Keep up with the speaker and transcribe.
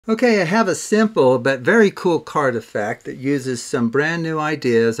Okay, I have a simple but very cool card effect that uses some brand new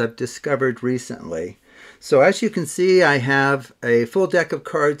ideas I've discovered recently. So as you can see, I have a full deck of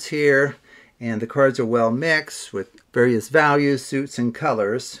cards here, and the cards are well mixed with various values, suits, and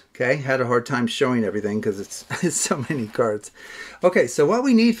colors. Okay, had a hard time showing everything because it's so many cards. Okay, so what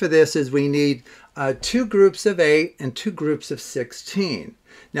we need for this is we need 2 groups of 8 and 2 groups of 16.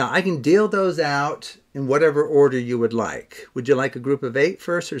 Now I can deal those out in whatever order you would like. Would you like a group of 8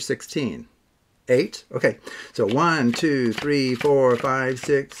 first or 16? 8? Okay, so 1, 2, 3, 4, 5,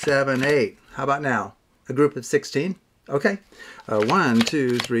 6, 7, 8. How about now? A group of 16? Okay. 1,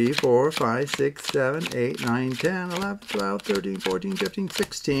 2, 3, 4, 5, 6, 7, 8, 9, 10, 11, 12, 13, 14, 15,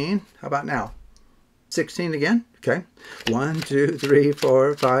 16. How about now? 16 again? Okay. 1, 2, 3,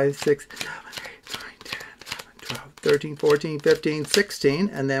 4, 5, 6, 7, 8, 9, 10, 11, 12, 13, 14, 15, 16.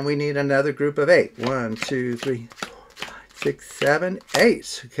 And then we need another group of 8. 1, 2, 3, 4, 5, 6, 7,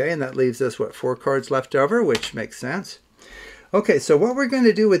 8. Okay, and that leaves us, what, 4 cards left over, which makes sense. Okay, so what we're going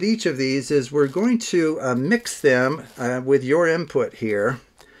to do with each of these is we're going to mix them with your input here.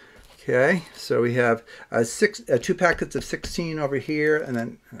 Okay, so we have 2 packets of 16 over here, and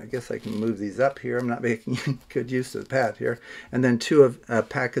then I guess I can move these up here. I'm not making good use of the pad here. And then 2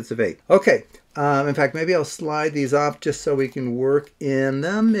 packets of 8. Okay, in fact, maybe I'll slide these off just so we can work in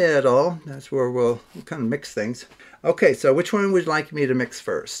the middle. That's where we'll kind of mix things. Okay, so which one would you like me to mix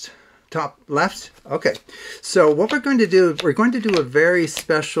first? Top left? Okay, so what we're going to do a very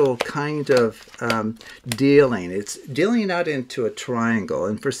special kind of dealing. It's dealing out into a triangle,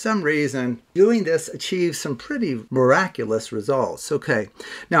 and for some reason doing this achieves some pretty miraculous results. Okay,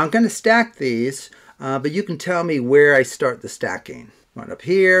 now I'm going to stack these, but you can tell me where I start the stacking. You want up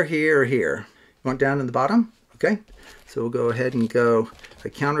here, here, or here? You want down in the bottom? Okay, so we'll go ahead and go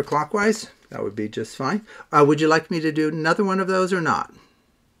counterclockwise. That would be just fine. Would you like me to do another one of those or not?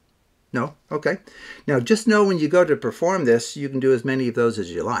 No? Okay. Now just know when you go to perform this, you can do as many of those as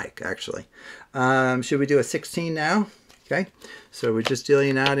you like, actually. Should we do a 16 now? Okay. So we're just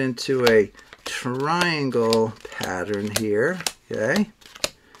dealing out into a triangle pattern here. Okay.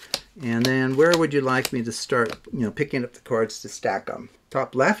 And then where would you like me to start, picking up the cards to stack them?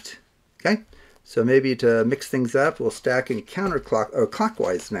 Top left? Okay. So maybe to mix things up, we'll stack in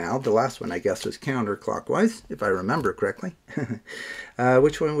clockwise now. The last one, I guess, was counterclockwise, if I remember correctly.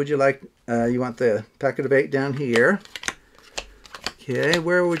 Which one would you like? You want the packet of 8 down here. Okay,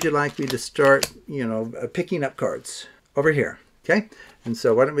 where would you like me to start, picking up cards? Over here, okay? And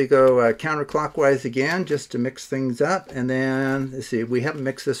so why don't we go counterclockwise again, just to mix things up. And then, let's see, we haven't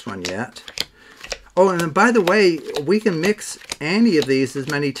mixed this one yet. Oh, and then by the way, we can mix any of these as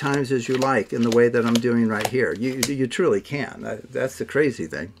many times as you like in the way that I'm doing right here. You truly can. That's the crazy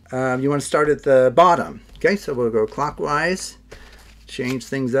thing. You want to start at the bottom. Okay, so we'll go clockwise. Change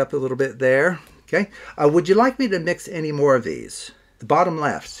things up a little bit there. Okay. Would you like me to mix any more of these? The bottom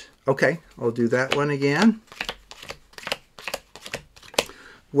left. Okay, I'll do that one again.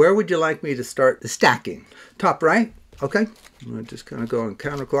 Where would you like me to start the stacking? Top right. Okay. We'll just kind of go in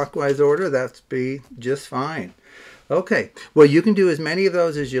counterclockwise order. That'd be just fine. Okay, well, you can do as many of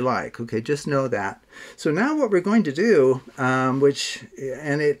those as you like. Okay, just know that. So now what we're going to do, and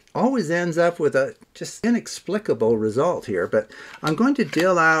it always ends up with a just inexplicable result here, but I'm going to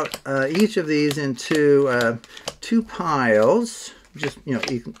deal out each of these into 2 piles, just,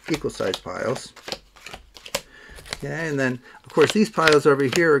 equal size piles. Okay, and then, of course, these piles over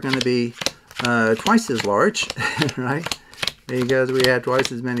here are going to be twice as large, right? Because we had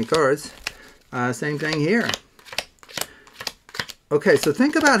twice as many cards. Same thing here. Okay, so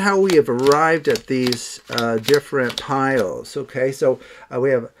think about how we have arrived at these different piles. Okay, so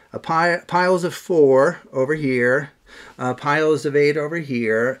we have piles of 4 over here, piles of 8 over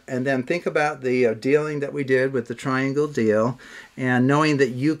here, and then think about the dealing that we did with the triangle deal, and knowing that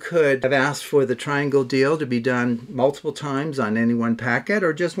you could have asked for the triangle deal to be done multiple times on any one packet,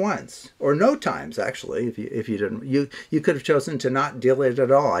 or just once, or no times actually. If you didn't, you could have chosen to not deal it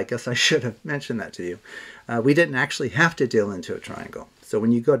at all. I guess I should have mentioned that to you. We didn't actually have to deal into a triangle. So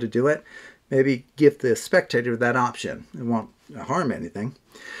when you go to do it, maybe give the spectator that option. It won't harm anything.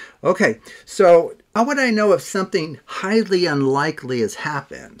 Okay, so how would I know if something highly unlikely has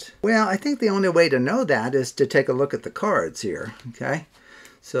happened? Well, I think the only way to know that is to take a look at the cards here, okay?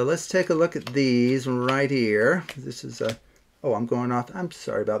 So let's take a look at these right here. This is a, oh, I'm going off. I'm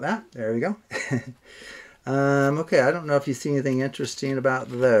sorry about that. There we go. Okay, I don't know if you see anything interesting about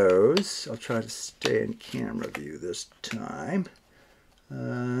those. I'll try to stay in camera view this time.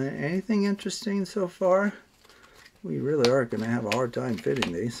 Anything interesting so far? We really are going to have a hard time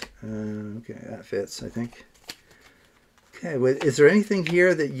fitting these. Okay, that fits, I think. Okay, is there anything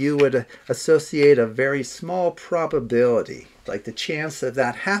here that you would associate a very small probability? Like the chance of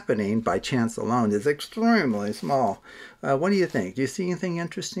that happening by chance alone is extremely small. What do you think? Do you see anything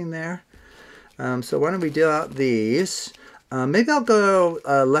interesting there? So why don't we deal out these? Maybe I'll go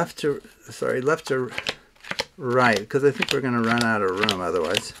left to right, because I think we're going to run out of room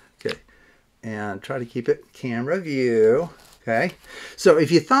otherwise. Okay, and try to keep it camera view. Okay, so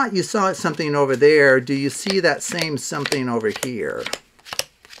if you thought you saw something over there, do you see that same something over here?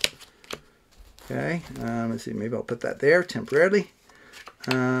 Okay, let's see, maybe I'll put that there temporarily.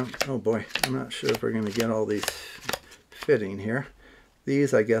 Oh boy, I'm not sure if we're going to get all these fitting here.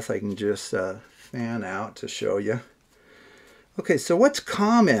 These, I guess I can just fan out to show you. Okay, so what's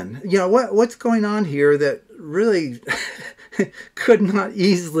common? You know, what's going on here that really could not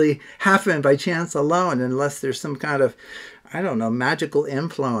easily happen by chance alone unless there's some kind of, I don't know, magical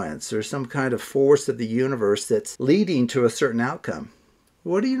influence or some kind of force of the universe that's leading to a certain outcome.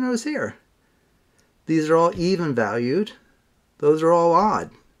 What do you notice here? These are all even valued. Those are all odd.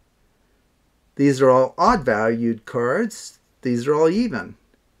 These are all odd valued cards. These are all even.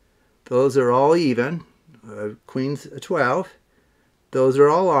 Those are all even. Queen's a 12. Those are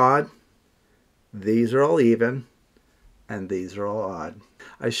all odd. These are all even. And these are all odd.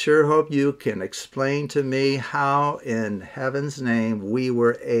 I sure hope you can explain to me how in heaven's name we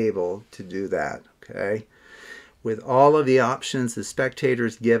were able to do that, okay? With all of the options the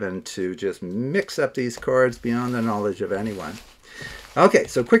spectators given to just mix up these cards beyond the knowledge of anyone. Okay,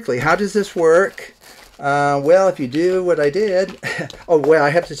 so quickly, how does this work? Well, if you do what I did, oh, well,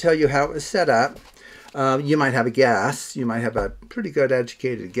 I have to tell you how it was set up. You might have a guess. You might have a pretty good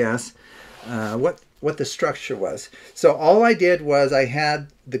educated guess what the structure was. So all I did was I had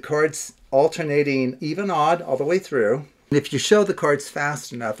the cards alternating even odd all the way through. And if you show the cards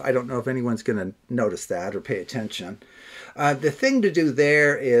fast enough, I don't know if anyone's going to notice that or pay attention. The thing to do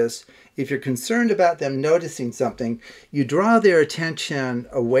there is, if you're concerned about them noticing something, you draw their attention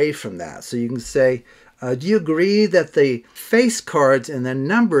away from that. So you can say, do you agree that the face cards and the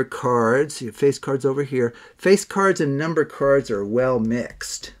number cards, your face cards over here, face cards and number cards are well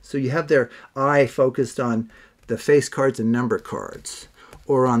mixed? So you have their eye focused on the face cards and number cards,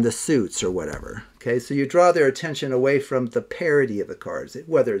 or on the suits or whatever. Okay, so you draw their attention away from the parity of the cards,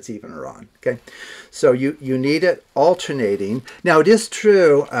 whether it's even or odd. Okay, so you need it alternating. Now it is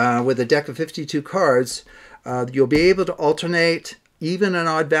true with a deck of 52 cards, you'll be able to alternate even and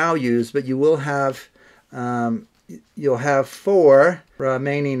odd values, but you will have you'll have 4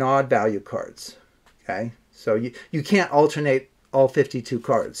 remaining odd value cards. Okay, so you can't alternate all 52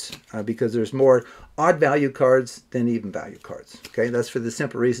 cards because there's more odd value cards than even value cards. Okay, that's for the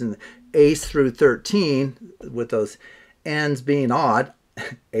simple reason ace through 13, with those ends being odd,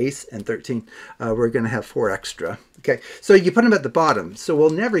 ace and 13, we're going to have 4 extra. Okay, so you put them at the bottom, so we'll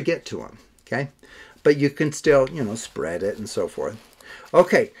never get to them. Okay, but you can still, you know, spread it and so forth.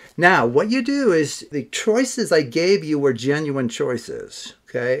 Okay, now what you do is, the choices I gave you were genuine choices,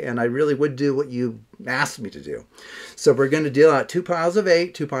 okay, and I really would do what you asked me to do. So we're going to deal out 2 piles of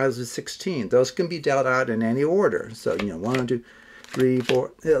 8, 2 piles of 16. Those can be dealt out in any order. So, you know, 1, 2, 3,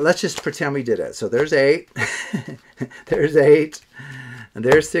 4. Let's just pretend we did it. So there's 8, there's 8, and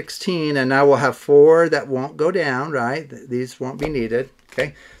there's 16, and now we'll have 4 that won't go down, right? These won't be needed,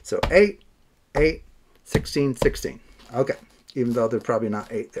 okay? So 8, 8, 16, 16. Okay. Even though they're probably not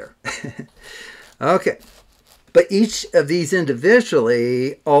 8 there. Okay. But each of these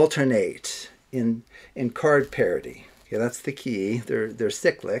individually alternate in card parity. Okay, that's the key. They're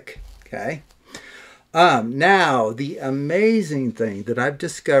cyclic. Okay. Now, the amazing thing that I've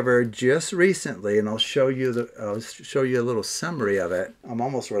discovered just recently, and I'll show you a little summary of it. I'm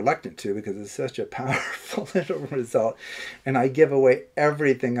almost reluctant to, because it's such a powerful little result, and I give away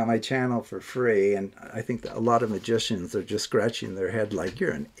everything on my channel for free. And I think that a lot of magicians are just scratching their head like,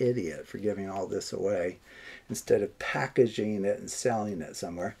 you're an idiot for giving all this away instead of packaging it and selling it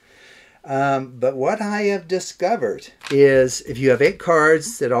somewhere. But what I have discovered is, if you have 8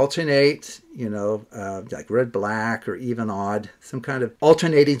 cards that alternate, you know, like red, black, or even odd, some kind of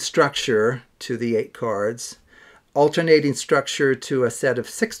alternating structure to the 8 cards, alternating structure to a set of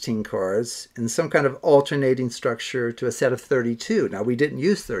 16 cards, and some kind of alternating structure to a set of 32. Now, we didn't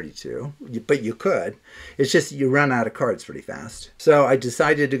use 32, but you could. It's just you run out of cards pretty fast. So I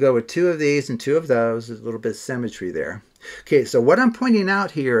decided to go with 2 of these and 2 of those. There's a little bit of symmetry there. Okay, so what I'm pointing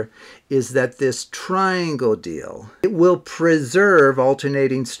out here is that this triangle deal, it will preserve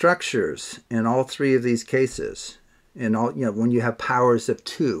alternating structures in all 3 of these cases. In all, you know, when you have powers of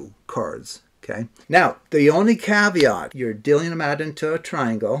 2 cards. Okay. Now, the only caveat, you're dealing them out into a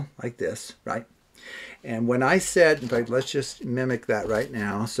triangle like this, right? And when I said, in fact, let's just mimic that right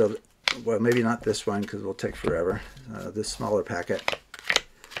now. So, well, maybe not this one because it will take forever. This smaller packet.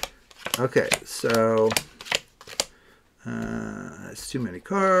 Okay, so it's too many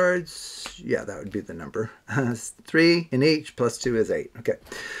cards. Yeah, that would be the number. 3 in each plus 2 is 8. Okay.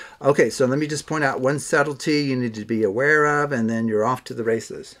 Okay, so let me just point out one subtlety you need to be aware of, and then you're off to the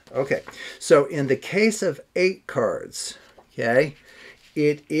races. Okay, so in the case of 8 cards, okay,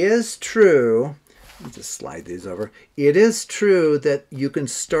 it is true, let me just slide these over. It is true that you can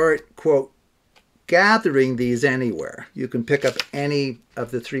start, quote, gathering these anywhere. You can pick up any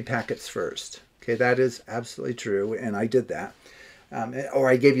of the 3 packets first. Okay, that is absolutely true, and I did that. Or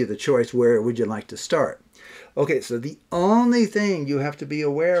I gave you the choice, where would you like to start? Okay, so the only thing you have to be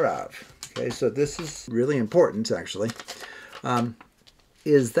aware of, okay, so this is really important actually,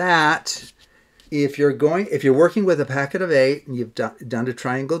 is that if you're working with a packet of 8 and you've done a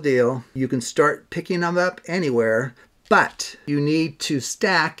triangle deal, you can start picking them up anywhere, but you need to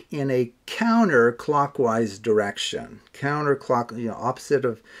stack in a counterclockwise direction. Counterclock, opposite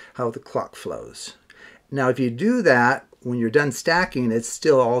of how the clock flows. Now, if you do that, when you're done stacking, it's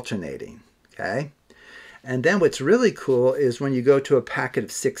still alternating, okay? And then what's really cool is when you go to a packet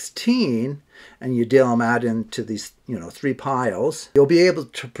of 16 and you deal them out into these, 3 piles, you'll be able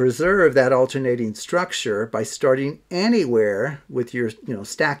to preserve that alternating structure by starting anywhere with your,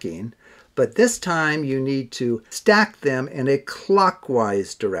 stacking. But this time you need to stack them in a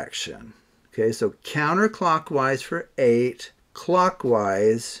clockwise direction. Okay, so counterclockwise for 8,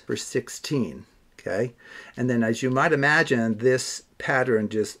 clockwise for 16. Okay, and then as you might imagine, this pattern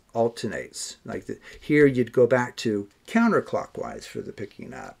just alternates. Like here you'd go back to counterclockwise for the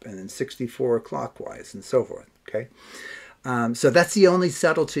picking up, and then 64 clockwise, and so forth. Okay, so that's the only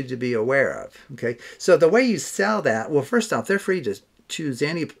subtlety to be aware of. Okay, so the way you sell that, well, first off, they're free to choose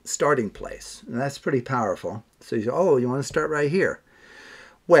any starting place, and that's pretty powerful. So you say, oh, you want to start right here?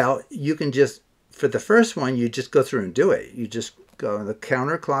 Well, you can just, for the first one, you just go through and do it. You just go in the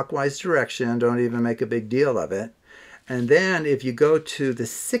counterclockwise direction, don't even make a big deal of it. And then if you go to the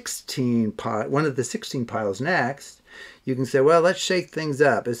 16 pile, one of the 16 piles next, you can say, well, let's shake things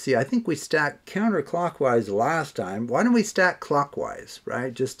up. Let's see, I think we stacked counterclockwise last time. Why don't we stack clockwise,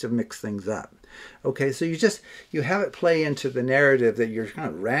 right? Just to mix things up. Okay, so you have it play into the narrative that you're kind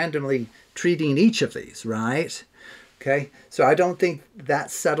of randomly treating each of these, right? Okay, so I don't think that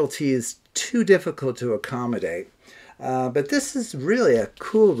subtlety is too difficult to accommodate. But this is really a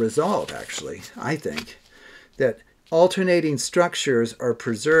cool result, actually, I think, that alternating structures are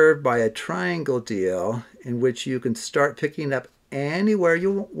preserved by a triangle deal in which you can start picking up anywhere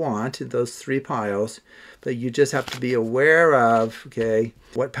you want in those 3 piles, but you just have to be aware of, okay,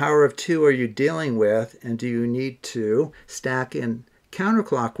 what power of 2 are you dealing with, and do you need to stack in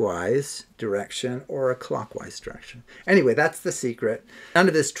counterclockwise direction or a clockwise direction? Anyway, that's the secret. None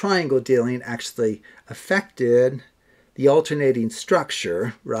of this triangle dealing actually affected the alternating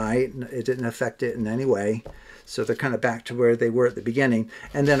structure, right? It didn't affect it in any way. So they're kind of back to where they were at the beginning.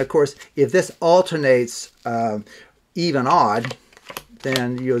 And then, of course, if this alternates even odd,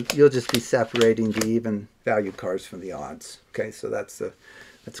 then you'll just be separating the even value cards from the odds. Okay, so that's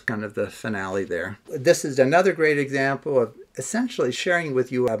kind of the finale there. This is another great example of essentially sharing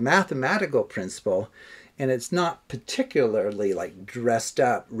with you a mathematical principle, and it's not particularly like dressed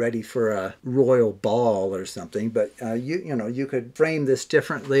up, ready for a royal ball or something, but you could frame this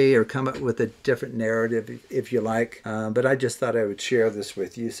differently or come up with a different narrative if you like. But I just thought I would share this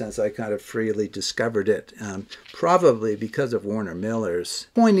with you since I kind of freely discovered it, probably because of Warner Miller's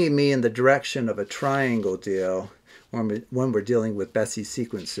pointing me in the direction of a triangle deal when we're dealing with Bessey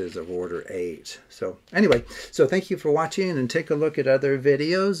sequences of order 8. So anyway, so thank you for watching, and take a look at other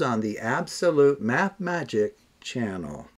videos on the Absolute Math Magic channel.